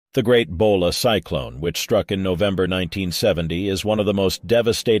The Great Bhola Cyclone, which struck in November 1970, is one of the most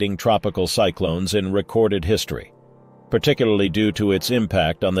devastating tropical cyclones in recorded history, particularly due to its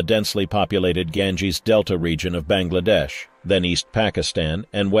impact on the densely populated Ganges Delta region of Bangladesh, then East Pakistan,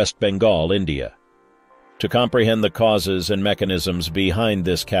 and West Bengal, India. To comprehend the causes and mechanisms behind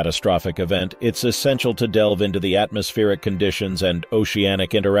this catastrophic event, it's essential to delve into the atmospheric conditions and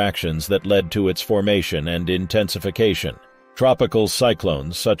oceanic interactions that led to its formation and intensification. Tropical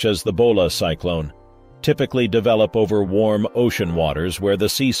cyclones, such as the Bhola cyclone, typically develop over warm ocean waters where the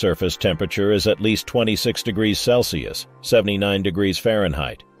sea surface temperature is at least 26 degrees Celsius, 79 degrees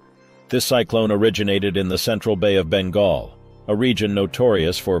Fahrenheit. This cyclone originated in the central Bay of Bengal, a region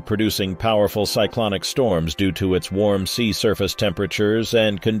notorious for producing powerful cyclonic storms due to its warm sea surface temperatures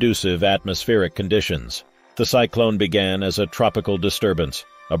and conducive atmospheric conditions. The cyclone began as a tropical disturbance,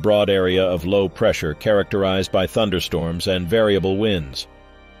 a broad area of low pressure characterized by thunderstorms and variable winds.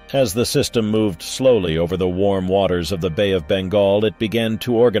 As the system moved slowly over the warm waters of the Bay of Bengal, it began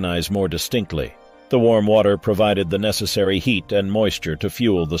to organize more distinctly. The warm water provided the necessary heat and moisture to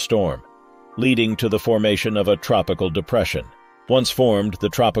fuel the storm, leading to the formation of a tropical depression. Once formed, the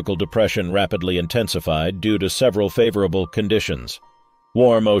tropical depression rapidly intensified due to several favorable conditions.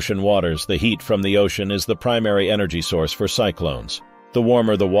 Warm ocean waters, the heat from the ocean, is the primary energy source for cyclones. The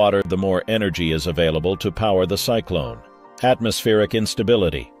warmer the water, the more energy is available to power the cyclone. Atmospheric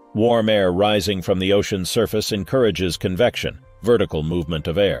instability. Warm air rising from the ocean's surface encourages convection, vertical movement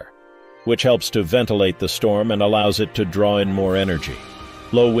of air, which helps to ventilate the storm and allows it to draw in more energy.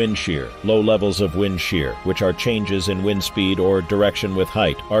 Low wind shear, low levels of wind shear, which are changes in wind speed or direction with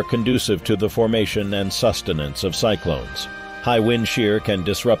height, are conducive to the formation and sustenance of cyclones. High wind shear can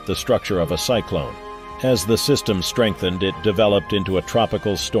disrupt the structure of a cyclone. As the system strengthened, it developed into a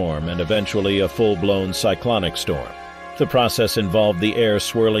tropical storm and eventually a full-blown cyclonic storm. The process involved the air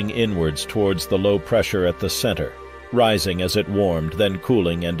swirling inwards towards the low pressure at the center, rising as it warmed, then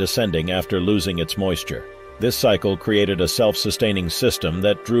cooling and descending after losing its moisture. This cycle created a self-sustaining system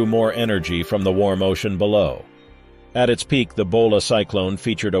that drew more energy from the warm ocean below. At its peak, the Bhola cyclone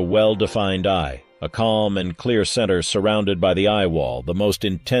featured a well-defined eye, a calm and clear center surrounded by the eye wall, the most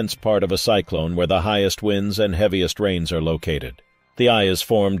intense part of a cyclone where the highest winds and heaviest rains are located. The eye is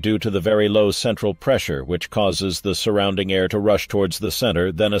formed due to the very low central pressure, which causes the surrounding air to rush towards the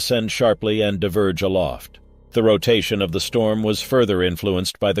center, then ascend sharply and diverge aloft. The rotation of the storm was further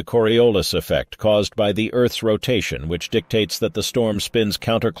influenced by the Coriolis effect caused by the Earth's rotation, which dictates that the storm spins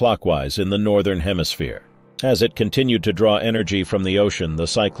counterclockwise in the northern hemisphere. As it continued to draw energy from the ocean, the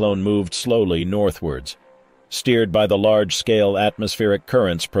cyclone moved slowly northwards, steered by the large-scale atmospheric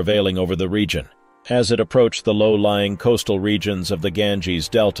currents prevailing over the region. As it approached the low-lying coastal regions of the Ganges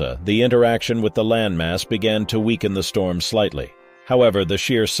Delta, the interaction with the landmass began to weaken the storm slightly. However, the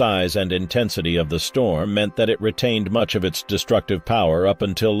sheer size and intensity of the storm meant that it retained much of its destructive power up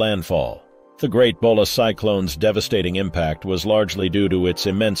until landfall. The Great Bhola Cyclone's devastating impact was largely due to its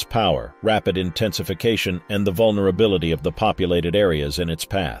immense power, rapid intensification, and the vulnerability of the populated areas in its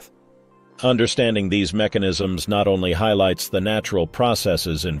path. Understanding these mechanisms not only highlights the natural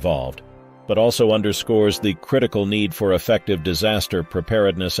processes involved, but also underscores the critical need for effective disaster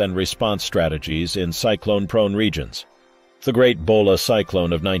preparedness and response strategies in cyclone-prone regions. The Great Bhola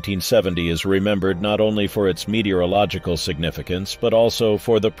Cyclone of 1970 is remembered not only for its meteorological significance, but also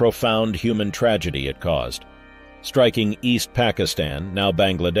for the profound human tragedy it caused. Striking East Pakistan, now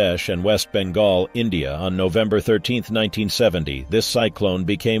Bangladesh, and West Bengal, India, on November 13, 1970, this cyclone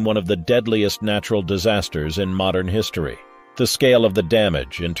became one of the deadliest natural disasters in modern history. The scale of the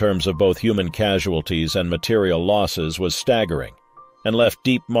damage, in terms of both human casualties and material losses, was staggering, and left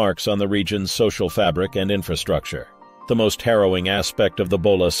deep marks on the region's social fabric and infrastructure. The most harrowing aspect of the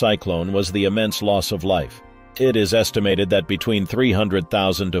Bhola cyclone was the immense loss of life. It is estimated that between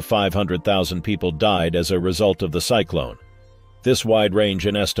 300,000 to 500,000 people died as a result of the cyclone. This wide range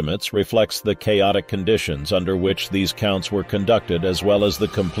in estimates reflects the chaotic conditions under which these counts were conducted, as well as the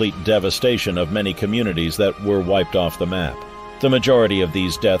complete devastation of many communities that were wiped off the map. The majority of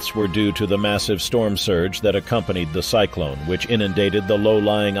these deaths were due to the massive storm surge that accompanied the cyclone, which inundated the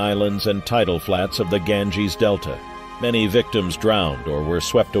low-lying islands and tidal flats of the Ganges Delta. Many victims drowned or were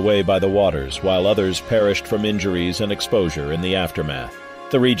swept away by the waters, while others perished from injuries and exposure in the aftermath.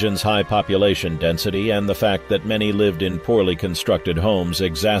 The region's high population density and the fact that many lived in poorly constructed homes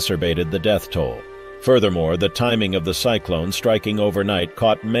exacerbated the death toll. Furthermore, the timing of the cyclone striking overnight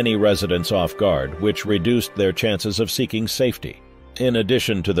caught many residents off guard, which reduced their chances of seeking safety. In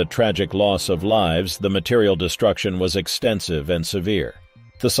addition to the tragic loss of lives, the material destruction was extensive and severe.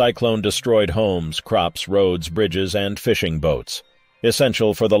 The cyclone destroyed homes, crops, roads, bridges, and fishing boats.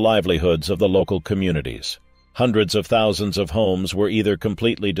 essential for the livelihoods of the local communities. Hundreds of thousands of homes were either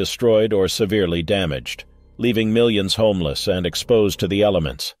completely destroyed or severely damaged, leaving millions homeless and exposed to the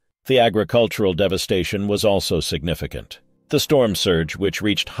elements. The agricultural devastation was also significant. The storm surge, which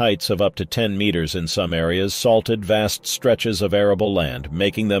reached heights of up to 10 meters in some areas, salted vast stretches of arable land,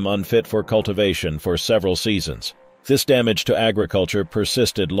 making them unfit for cultivation for several seasons. This damage to agriculture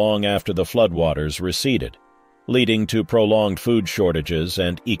persisted long after the floodwaters receded, leading to prolonged food shortages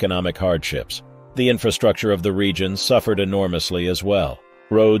and economic hardships. The infrastructure of the region suffered enormously as well.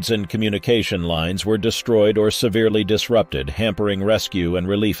 Roads and communication lines were destroyed or severely disrupted, hampering rescue and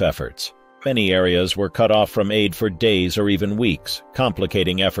relief efforts. Many areas were cut off from aid for days or even weeks,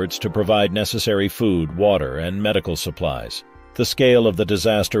 complicating efforts to provide necessary food, water, and medical supplies. The scale of the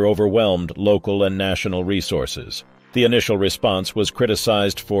disaster overwhelmed local and national resources. The initial response was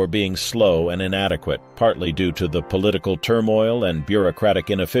criticized for being slow and inadequate, partly due to the political turmoil and bureaucratic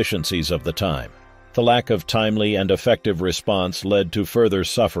inefficiencies of the time. The lack of timely and effective response led to further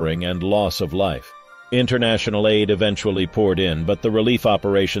suffering and loss of life. International aid eventually poured in, but the relief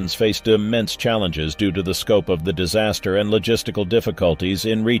operations faced immense challenges due to the scope of the disaster and logistical difficulties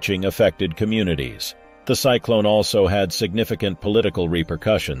in reaching affected communities. The cyclone also had significant political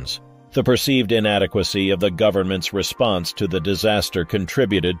repercussions. The perceived inadequacy of the government's response to the disaster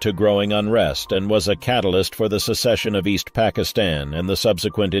contributed to growing unrest and was a catalyst for the secession of East Pakistan and the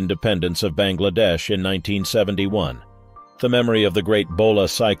subsequent independence of Bangladesh in 1971. The memory of the Great Bhola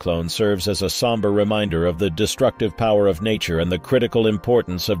Cyclone serves as a somber reminder of the destructive power of nature and the critical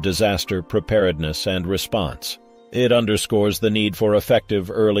importance of disaster preparedness and response. It underscores the need for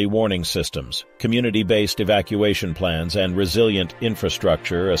effective early warning systems, community-based evacuation plans, and resilient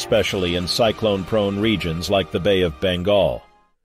infrastructure, especially in cyclone-prone regions like the Bay of Bengal.